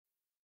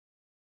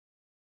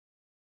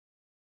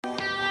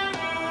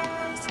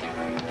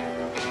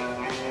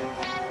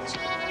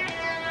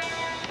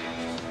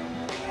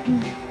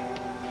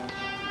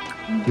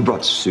You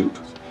brought soup?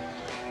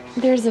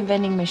 There's a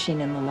vending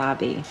machine in the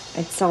lobby.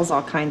 It sells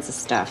all kinds of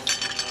stuff.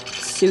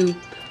 Soup,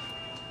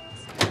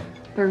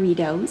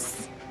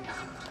 burritos.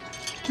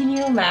 Can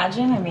you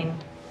imagine? I mean,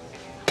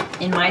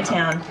 in my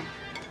town,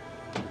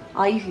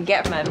 all you could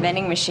get from a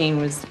vending machine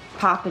was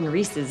Pop and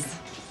Reese's.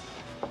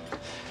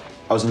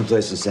 I was in a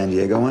place in San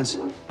Diego once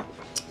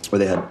where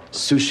they had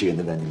sushi in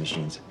the vending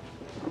machines.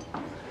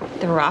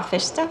 The raw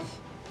fish stuff?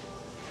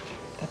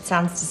 That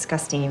sounds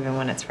disgusting even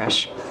when it's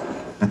fresh.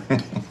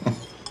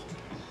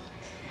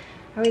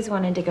 I always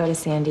wanted to go to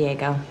San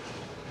Diego,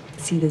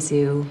 see the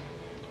zoo.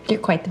 You're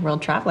quite the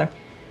world traveler.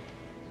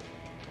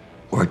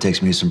 Or it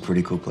takes me to some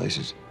pretty cool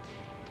places.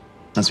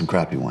 And some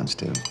crappy ones,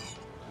 too.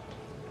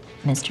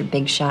 Mr.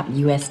 Big Shot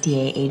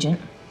USDA agent.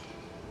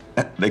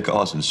 They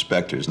call us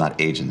inspectors, not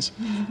agents.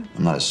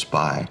 I'm not a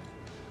spy.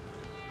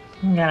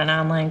 You got an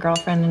online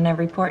girlfriend in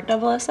every port,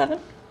 007?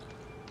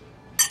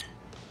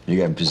 You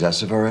getting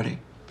possessive already?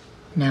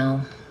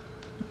 No.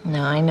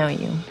 No, I know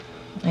you.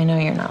 I know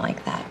you're not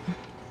like that.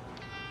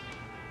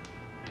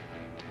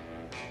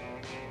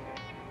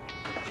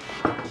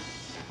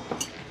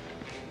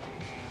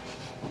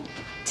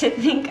 To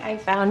think I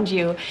found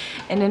you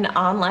in an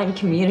online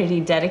community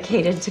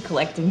dedicated to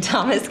collecting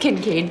Thomas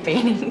Kincaid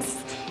paintings.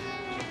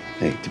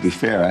 Hey, to be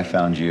fair, I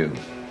found you.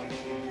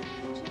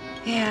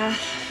 Yeah.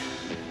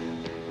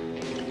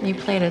 You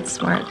played it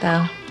smart,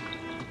 though.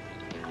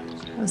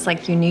 It was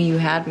like you knew you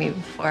had me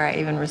before I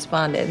even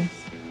responded.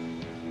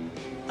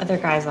 Other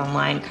guys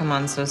online come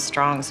on so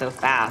strong, so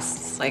fast.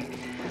 It's like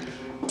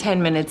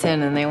 10 minutes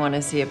in and they want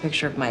to see a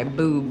picture of my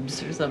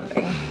boobs or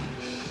something.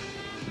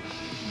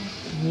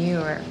 You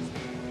were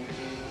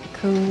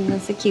cool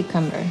as a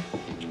cucumber.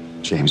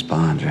 James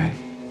Bond, right?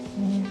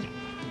 Yeah.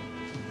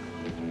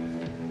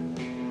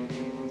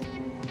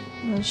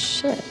 Well,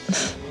 shit.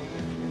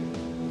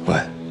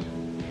 What?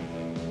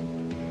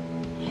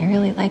 I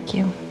really like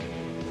you.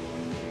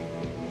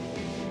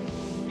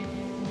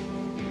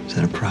 Is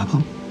that a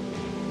problem?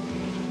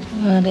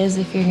 Well, it is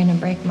if you're gonna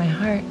break my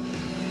heart.